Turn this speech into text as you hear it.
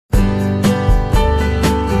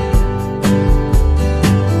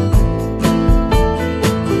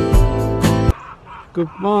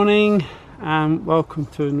Good morning and welcome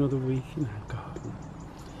to another week in our garden.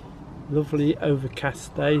 Lovely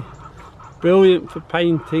overcast day, brilliant for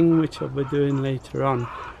painting, which I'll be doing later on.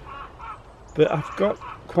 But I've got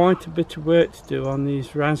quite a bit of work to do on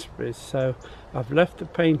these raspberries, so I've left the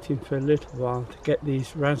painting for a little while to get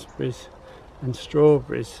these raspberries and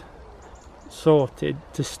strawberries sorted,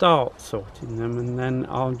 to start sorting them, and then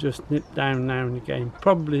I'll just nip down now and again,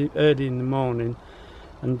 probably early in the morning,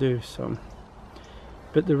 and do some.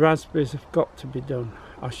 But the raspberries have got to be done.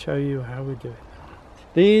 I'll show you how we do it.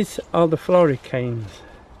 These are the floricanes.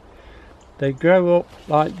 They grow up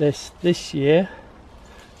like this year,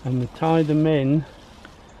 and we tie them in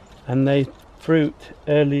and they fruit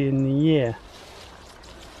early in the year.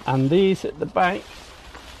 And these at the back,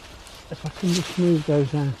 if I can just move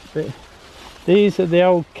those out a bit, these are the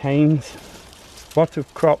old canes what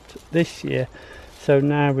have cropped this year, so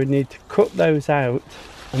now we need to cut those out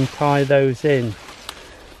and tie those in.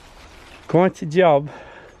 Quite a job,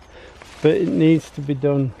 but it needs to be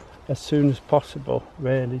done as soon as possible,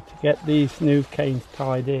 really, to get these new canes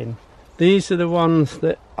tied in. These are the ones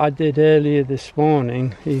that I did earlier this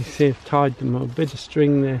morning. You see I've tied them up, a bit of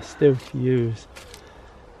string there still to use.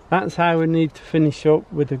 That's how we need to finish up,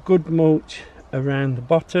 with a good mulch around the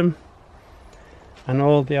bottom and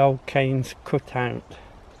all the old canes cut out.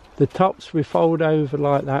 The tops we fold over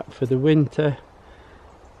like that for the winter,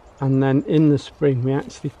 and then in the spring we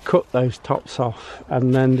actually cut those tops off,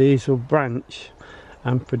 and then these will branch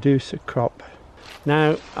and produce a crop.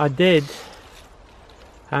 Now I did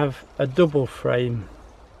have a double frame,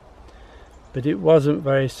 but it wasn't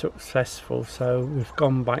very successful, so we've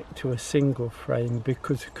gone back to a single frame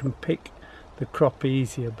because you can pick the crop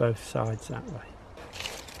easier both sides that way.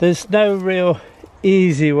 There's no real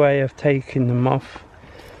easy way of taking them off.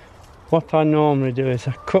 What I normally do is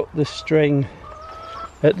I cut the string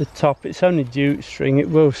at the top. It's only jute string, it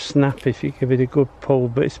will snap if you give it a good pull,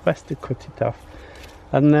 but it's best to cut it off.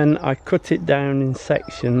 And then I cut it down in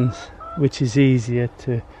sections, which is easier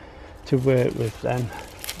to work with then.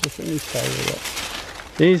 Just let me show you that.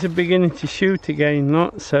 These are beginning to shoot again,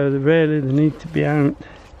 not so they need to be out.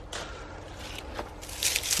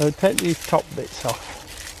 So take these top bits off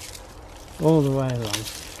all the way along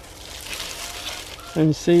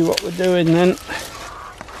and see what we're doing then.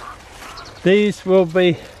 These will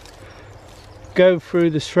go through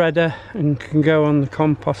the shredder and can go on the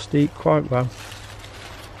compost heap quite well.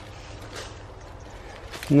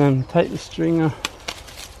 And then take the string off.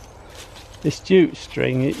 This jute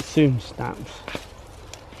string, it soon snaps.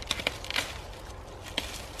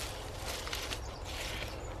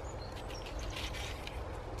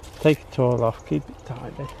 Take it all off, keep it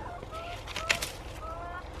tidy.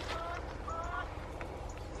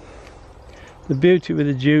 The beauty with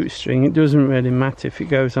the jute string, it doesn't really matter if it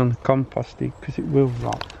goes on the compost heap because it will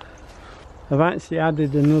rot. I've actually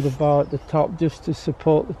added another bar at the top just to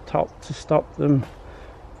support the top, to stop them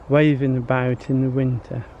waving about in the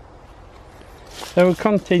winter. So we'll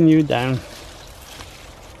continue down,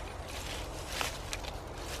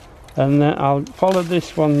 and then I'll follow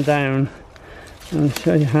this one down and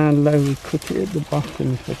show you how low we cut it at the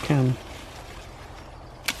bottom if I can.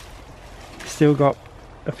 Still got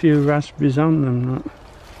a few raspberries on them. Look.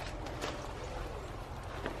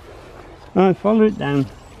 Right, follow it down.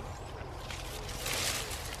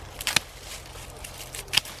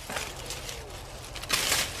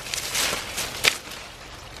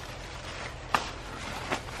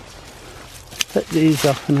 Take these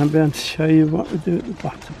off and I'll be able to show you what we do at the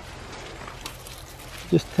bottom.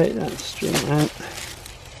 Just take that string out.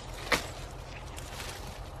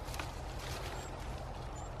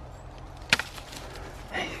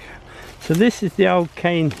 So this is the old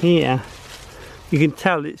cane here. You can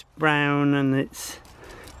tell it's brown and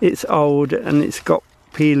it's old and it's got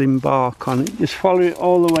peeling bark on it. Just follow it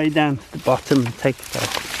all the way down to the bottom and take it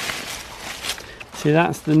off. See,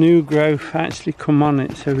 that's the new growth actually come on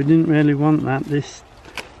it, so we didn't really want that this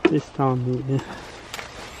time of year.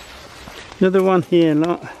 Another one here,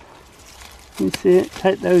 look. You see it?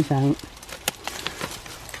 Take those out.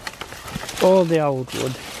 All the old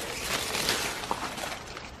wood.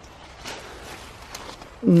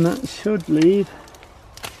 And that should leave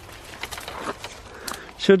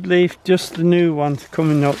just the new ones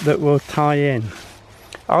coming up that we'll tie in.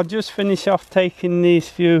 I'll just finish off taking these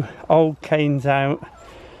few old canes out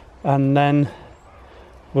and then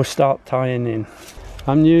we'll start tying in.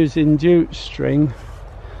 I'm using jute string,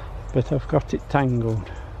 but I've got it tangled,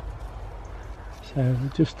 so we'll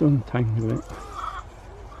just untangle it.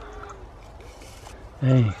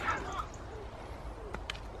 There you go.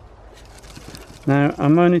 Now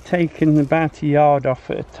I'm only taking about a yard off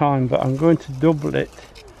at a time, but I'm going to double it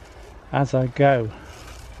as I go,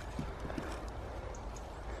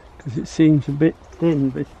 because it seems a bit thin,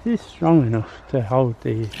 but it is strong enough to hold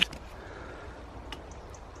these.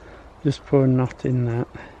 Just put a knot in that,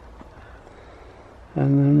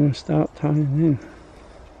 and then we'll start tying in.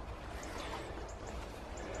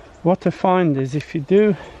 What I find is if you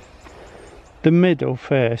do the middle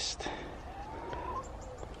first,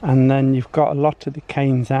 and then you've got a lot of the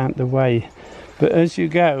canes out the way, but as you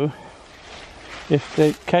go, if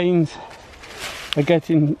the canes are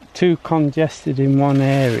getting too congested in one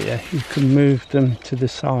area, you can move them to the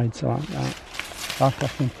sides like that. Like I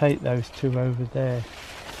can take those two over there.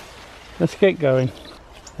 Let's get going.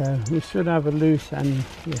 So we should have a loose end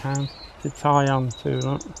we have to tie on to.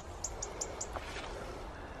 Look.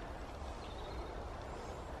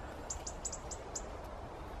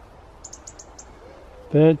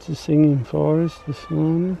 Birds are singing for us this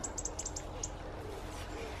morning.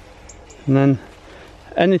 And then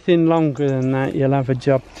anything longer than that, you'll have a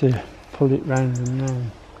job to pull it round and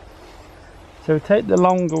round. So take the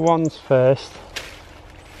longer ones first.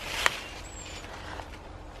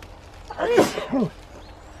 I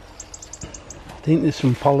think there's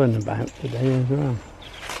some pollen about today as well.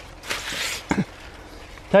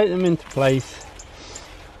 Take them into place.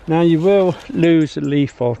 Now you will lose a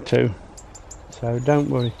leaf or two, so don't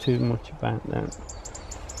worry too much about that.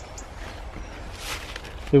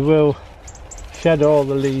 They will shed all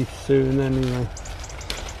the leaves soon anyway.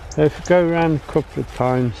 So if you go around a couple of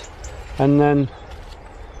times and then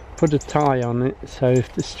put a tie on it, so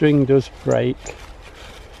if the string does break,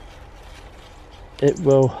 it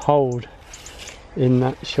will hold in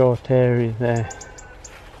that short area there.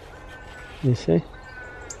 You see?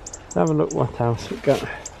 Let's have a look what else we've got.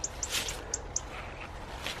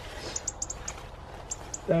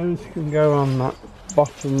 Those can go on that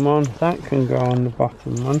bottom one, that can go on the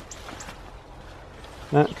bottom one,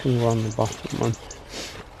 that can go on the bottom one.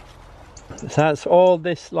 So that's all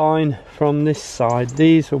this line from this side.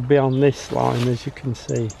 These will be on this line, as you can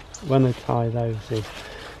see, when I tie those in.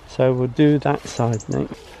 So we'll do that side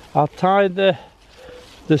next. I'll tie the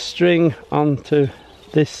string onto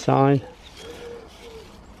this side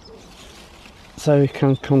so we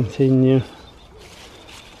can continue,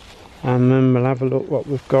 and then we'll have a look what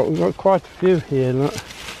we've got. We've got quite a few here, look.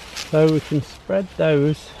 So we can spread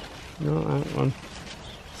those, not that one.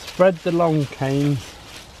 Spread the long canes.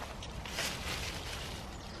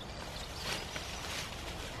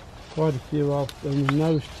 Quite a few of them, and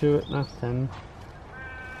those two at that end.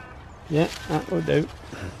 Yeah, that will do.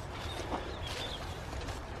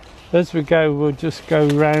 As we go, we'll just go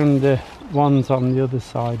round the ones on the other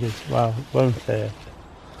side as well, won't there?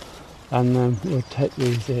 And then we'll take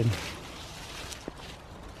these in.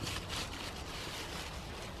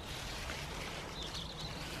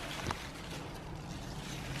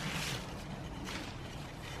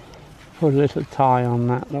 Put a little tie on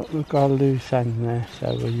that. Look, we've got a loose end there,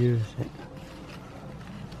 so we'll use it.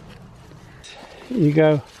 You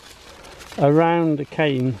go around the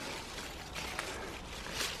cane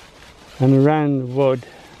and around the wood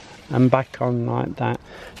and back on like that.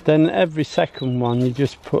 Then every second one you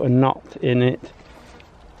just put a knot in it.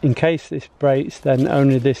 In case this breaks, then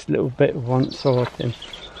only this little bit wants sorting.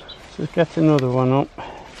 So get another one up.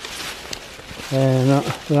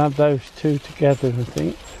 We'll have those two together, I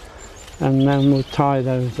think, and then we'll tie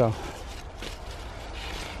those off.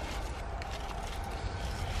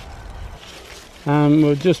 And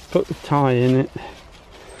we'll just put the tie in it,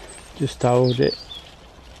 just hold it.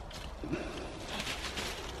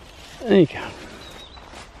 There you go.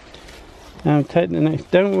 Now take the next.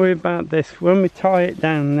 Don't worry about this. When we tie it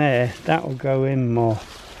down there, that will go in more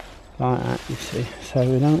like that, you see. So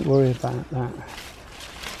we don't worry about that.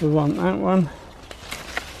 We want that one,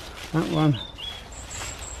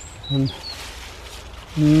 and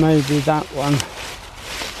maybe that one.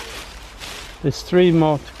 There's 3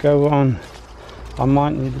 more to go on. I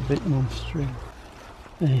might need a bit more string.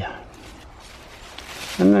 There you go.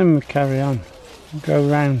 And then we carry on. We'll go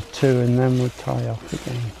round 2 and then we'll tie off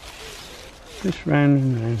again. Just round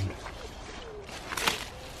and round.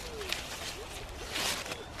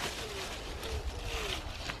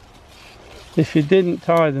 If you didn't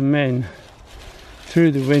tie them in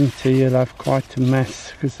through the winter, you'll have quite a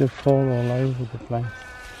mess because they'll fall all over the place.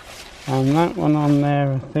 And that one on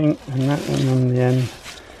there, I think, and that one on the end.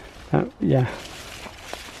 Yeah.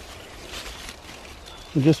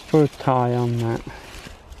 We'll just put a tie on that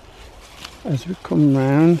as we come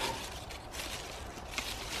round.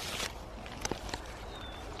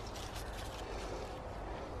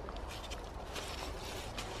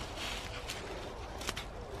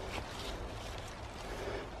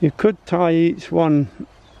 You could tie each one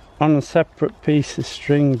on a separate piece of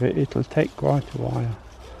string, but it'll take quite a while.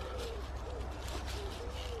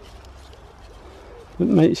 But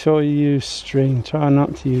make sure you use string, try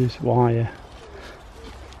not to use wire.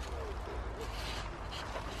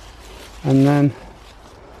 And then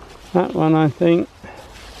that one, I think,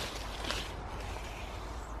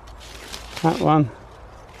 that one,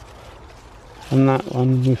 and that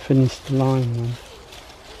one, we finished the line one.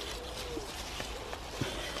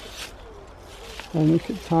 And we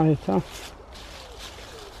could tie it off.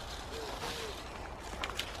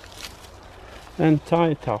 Then tie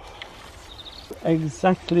it off.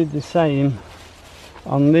 Exactly the same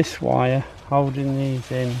on this wire, holding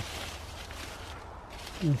these in.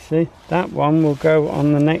 You see, that one will go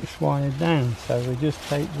on the next wire down, so we just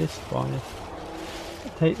take this wire,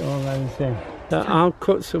 take all those in. So I'll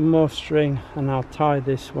cut some more string and I'll tie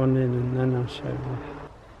this one in, and then I'll show you.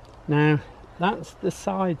 Now that's the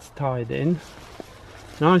sides tied in,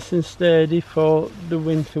 nice and sturdy for the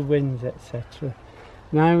winter winds, etc.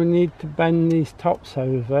 Now we need to bend these tops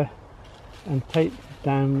over and take them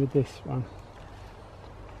down with this one.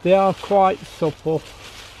 They are quite supple,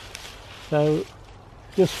 so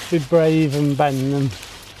just be brave and bend them.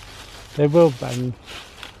 They will bend.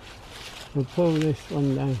 We'll pull this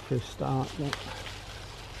one down for a start. Look.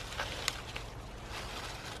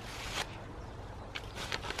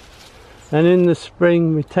 Then in the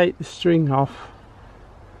spring we take the string off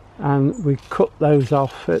and we cut those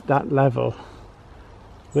off at that level,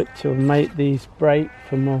 which will make these break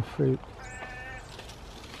for more fruit.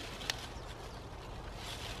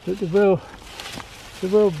 But they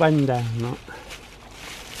will bend down, not.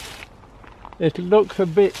 It'll look a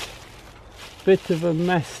bit of a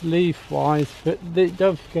mess leaf wise, but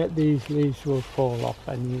don't forget these leaves will fall off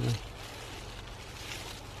anyway.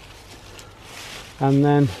 And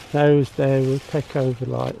then those there will take over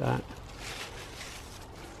like that.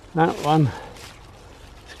 That one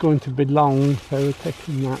is going to be long, so we'll take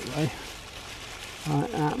them that way.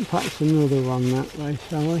 Like that, and perhaps another one that way,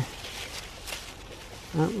 shall we?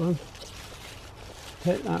 That one.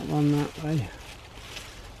 Take that one that way.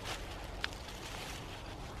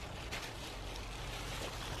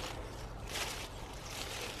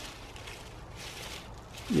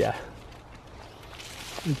 Yeah.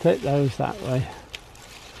 And take those that way.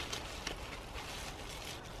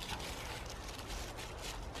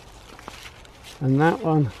 And that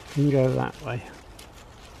one can go that way.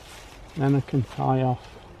 Then I can tie off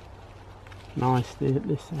nicely at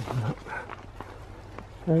this end.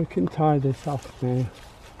 So we can tie this off now.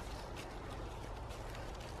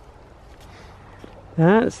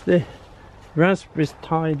 That's the raspberries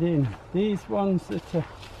tied in. These ones that are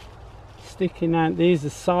sticking out, these are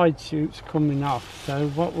side shoots coming off. So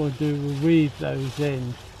what we'll do, we'll weave those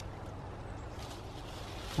in.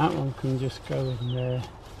 That one can just go in there.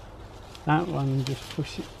 That one, just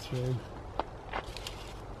push it through.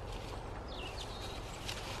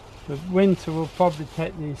 But winter will probably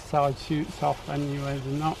take these side shoots off anyway,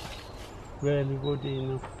 they're not really woody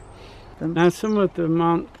enough. Now some of them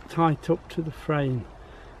aren't tight up to the frame,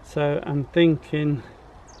 so I'm thinking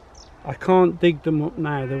I can't dig them up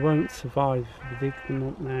now, they won't survive if we dig them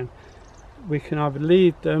up now. We can either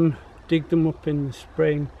leave them, dig them up in the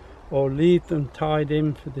spring, or leave them tied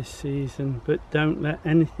in for this season, but don't let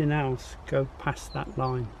anything else go past that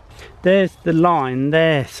line. There's the line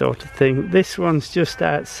there, sort of thing. This one's just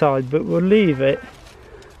outside, but we'll leave it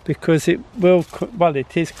because it will, well,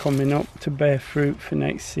 it is coming up to bear fruit for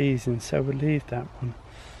next season, so we'll leave that one.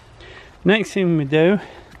 Next thing we do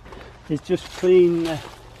is just clean the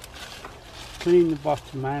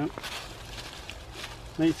bottom out.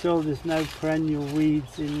 Make sure there's no perennial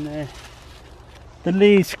weeds in there. The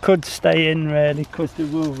leaves could stay in really because they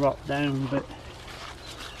will rot down, but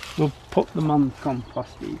we'll put them on the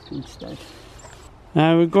compost heap instead.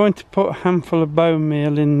 Now we're going to put a handful of bone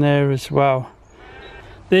meal in there as well.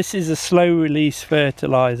 This is a slow release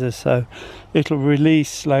fertiliser, so it'll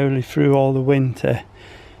release slowly through all the winter.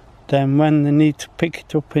 Then when they need to pick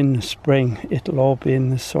it up in the spring, it'll all be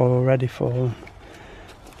in the soil ready for them.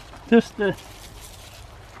 Just a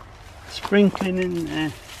sprinkling in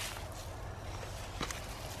there.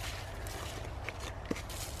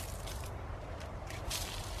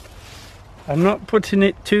 I'm not putting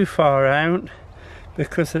it too far out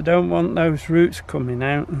because I don't want those roots coming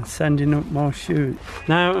out and sending up more shoots.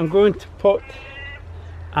 Now I'm going to put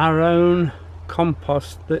our own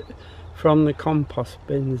compost from the compost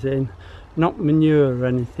bins in, not manure or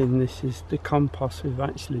anything. This is the compost we've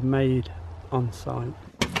actually made on site.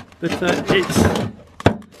 But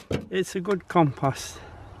it's a good compost.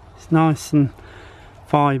 It's nice and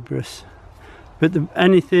fibrous. but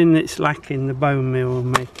anything that's lacking, the bone meal will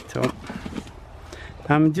make it up.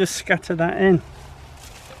 Just scatter that in.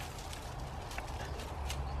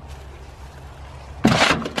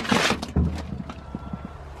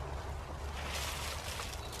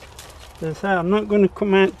 As I say, I'm not going to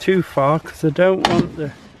come out too far because I don't want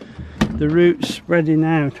the roots spreading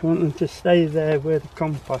out. I want them to stay there where the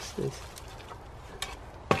compost is.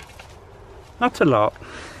 Not a lot.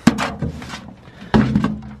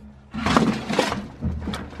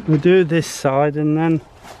 We'll do this side and then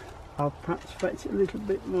I'll perhaps fetch a little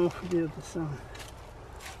bit more for the other side.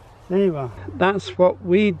 There you are. That's what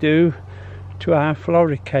we do to our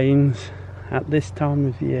floricanes at this time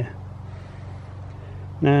of year.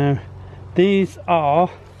 Now, these are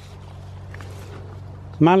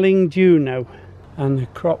Juno, and they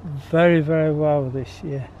crop very well this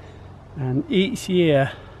year, and each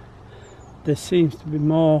year there seems to be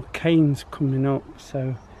more canes coming up,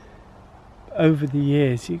 so over the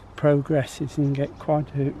years it progresses and get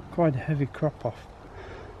quite a heavy crop off.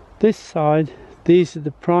 This side, these are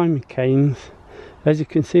the primer canes. As you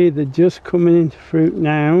can see, they're just coming into fruit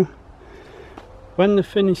now. When they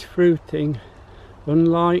finish fruiting,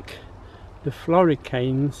 unlike the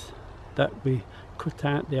floricanes that we cut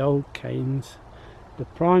out the old canes, the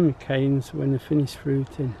primer canes, when they finish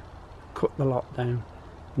fruiting, cut the lot down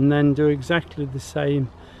and then do exactly the same,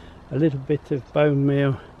 a little bit of bone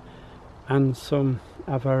meal and some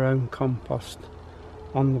of our own compost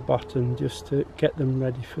on the bottom just to get them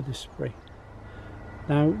ready for the spring.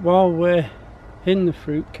 Now, while we're in the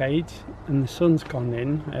fruit cage and the sun's gone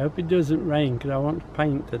in, I hope it doesn't rain because I want to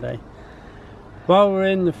paint today. While we're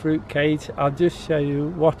in the fruit cage, I'll just show you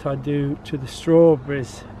what I do to the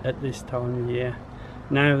strawberries at this time of year.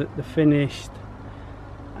 Now that they're finished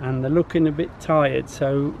and they're looking a bit tired,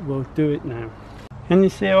 so we'll do it now. Can you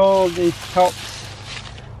see all these tops?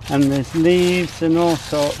 And there's leaves and all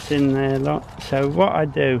sorts in there. Lot. So what I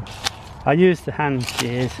do, I use the hand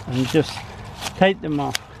shears and just take them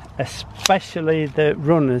off, especially the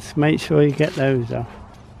runners. Make sure you get those off.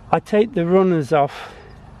 I take the runners off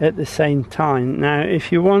at the same time. Now,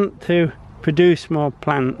 if you want to produce more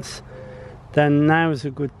plants, then now's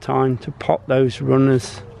a good time to pot those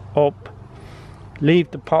runners up. Leave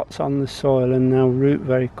the pots on the soil and they'll root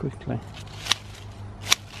very quickly.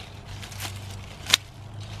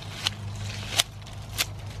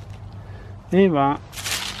 Here you are.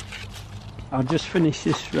 I'll just finish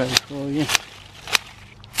this row for you.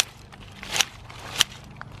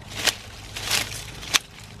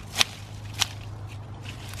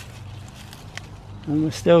 And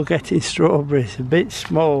we're still getting strawberries, a bit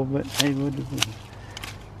small, but they would have been.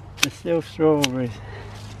 They're still strawberries.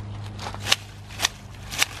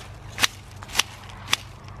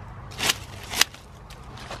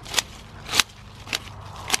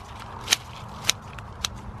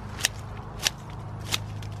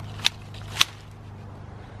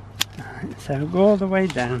 So go all the way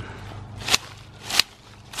down.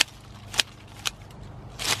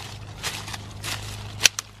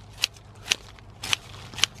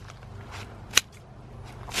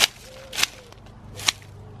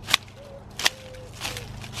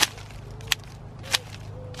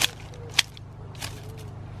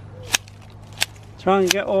 Try and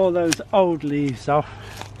get all those old leaves off.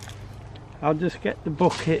 I'll just get the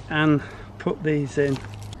bucket and put these in.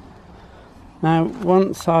 Now,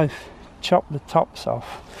 once I've chopped the tops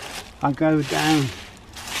off, I go down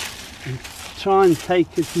and try and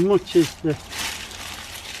take as much as the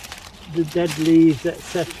dead leaves,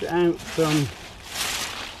 etc., out from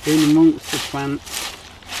in amongst the plants.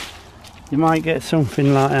 You might get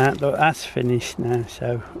something like that, but that's finished now,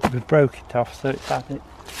 so we broke it off, so it's at it.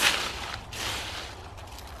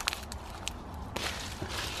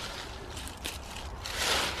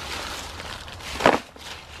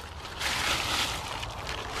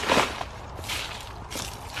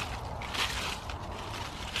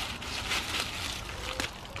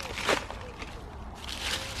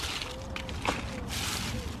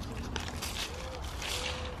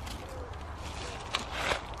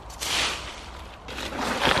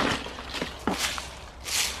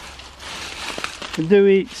 We do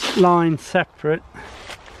each line separate,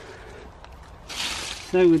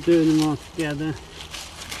 so we're doing them all together.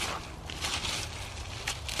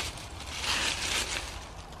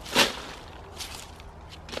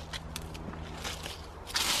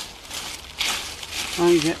 Try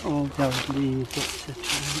and get all those leaves etc.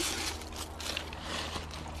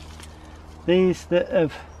 These that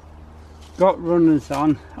have got runners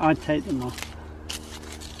on, I take them off.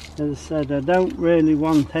 As I said, I don't really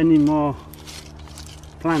want any more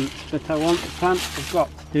plants, but I want the plants I've got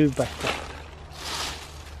to do better.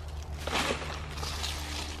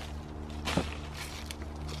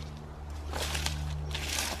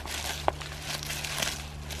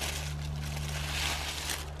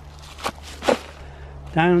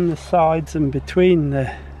 down the sides and between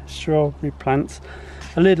the strawberry plants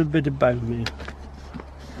a little bit of bone meal.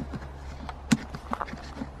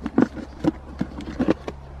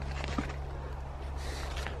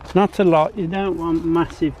 Not a lot, you don't want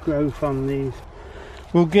massive growth on these.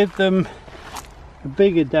 We'll give them a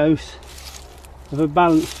bigger dose of a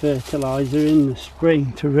balanced fertiliser in the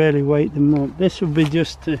spring to really wake them up. This will be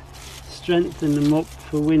just to strengthen them up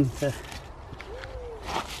for winter.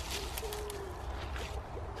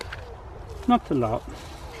 Not a lot.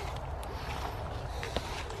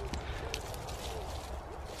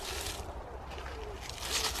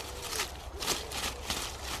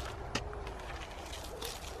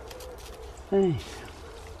 Hey.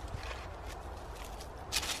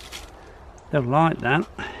 They'll like that.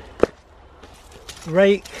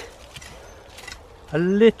 Rake a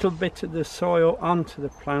little bit of the soil onto the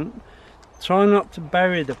plant. Try not to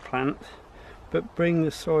bury the plant, but bring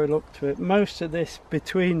the soil up to it. Most of this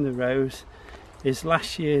between the rows is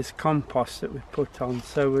last year's compost that we put on,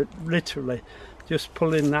 so we're literally just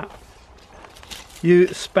pulling that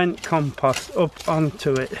spent compost up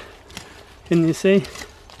onto it. Can you see?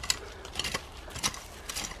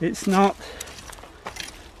 It's not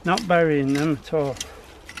burying them at all.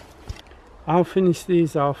 I'll finish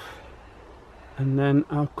these off and then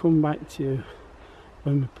I'll come back to you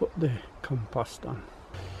when we put the compost on.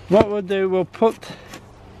 What we'll do, we'll put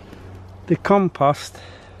the compost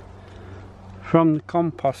from the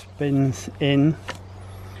compost bins in.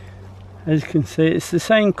 As you can see, it's the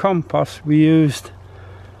same compost we used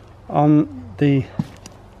on the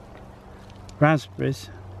raspberries,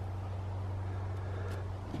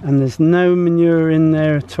 and there's no manure in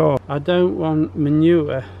there at all. I don't want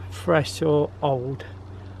manure, fresh or old,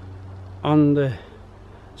 on the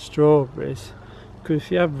strawberries, because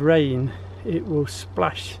if you have rain it will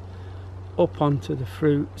splash up onto the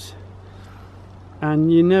fruits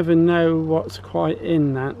and you never know what's quite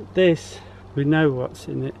in that. This, we know what's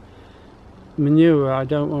in it. Manure, I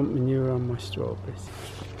don't want manure on my strawberries.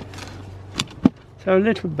 So a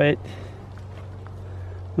little bit,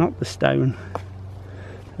 not the stone,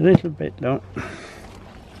 a little bit look.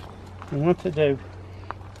 And what I do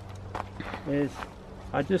is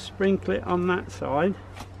I just sprinkle it on that side,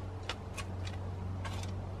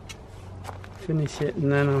 finish it,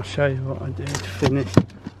 and then I'll show you what I do to finish.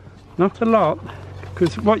 Not a lot,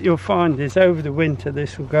 because what you'll find is over the winter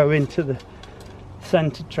this will go into the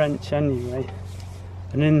centre trench anyway,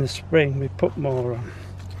 and in the spring we put more on.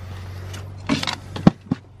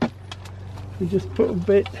 We just put a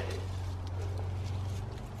bit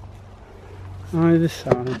either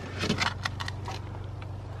side.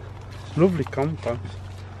 It's lovely compost.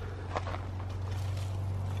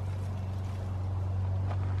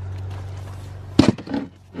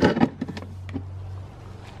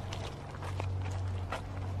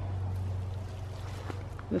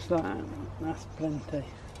 Just like that, that's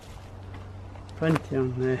plenty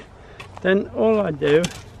on there. Then all I do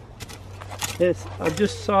is I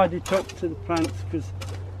just side it up to the plants, because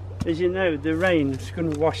as you know the rain is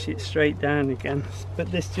going to wash it straight down again, but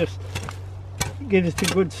this just gives it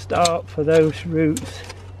a good start for those roots.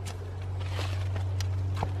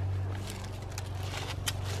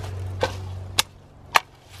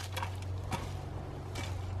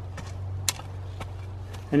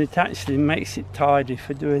 And it actually makes it tidy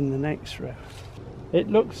for doing the next row. It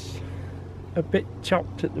looks a bit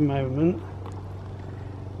chopped at the moment,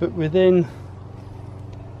 but within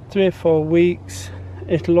 3 or 4 weeks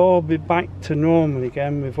it'll all be back to normal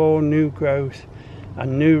again, with all new growth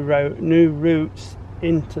and new roots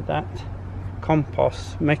into that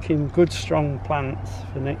compost, making good strong plants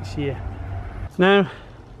for next year. Now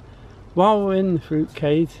while we're in the fruit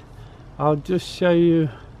cage, I'll just show you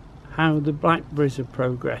how the blackberries are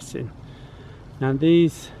progressing. Now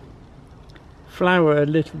these flower a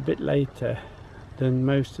little bit later than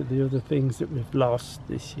most of the other things that we've lost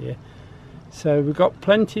this year, so we've got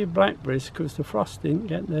plenty of blackberries because the frost didn't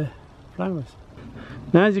get the flowers.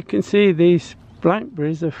 Now as you can see, these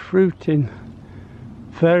blackberries are fruiting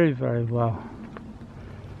very well.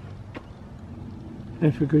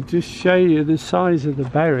 If we could just show you the size of the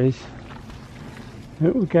berries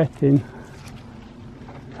that we're getting,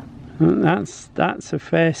 that's a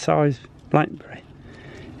fair size blackberry.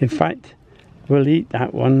 In fact, we'll eat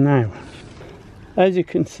that one now. As you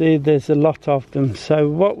can see, there's a lot of them, so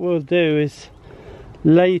what we'll do is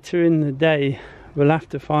later in the day we'll have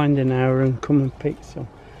to find an hour and come and pick some.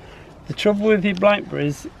 The trouble with your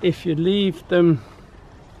blackberries, if you leave them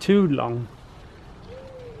too long,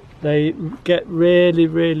 they get really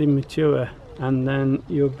mature, and then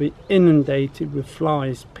you'll be inundated with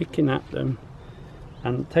flies picking at them,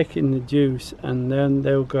 and taking the juice, and then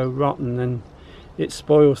they'll go rotten and it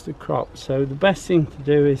spoils the crop. So the best thing to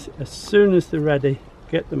do is, as soon as they're ready,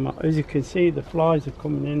 get them up. As you can see, the flies are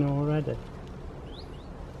coming in already,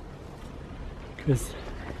 because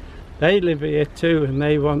they live here too and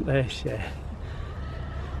they want their share.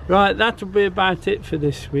 Right, that'll be about it for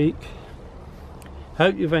this week.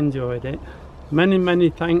 Hope you've enjoyed it. Many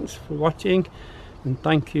thanks for watching, and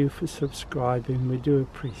thank you for subscribing. We do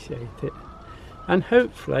appreciate it, and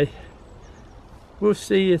hopefully we'll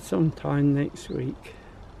see you sometime next week.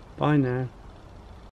 Bye now.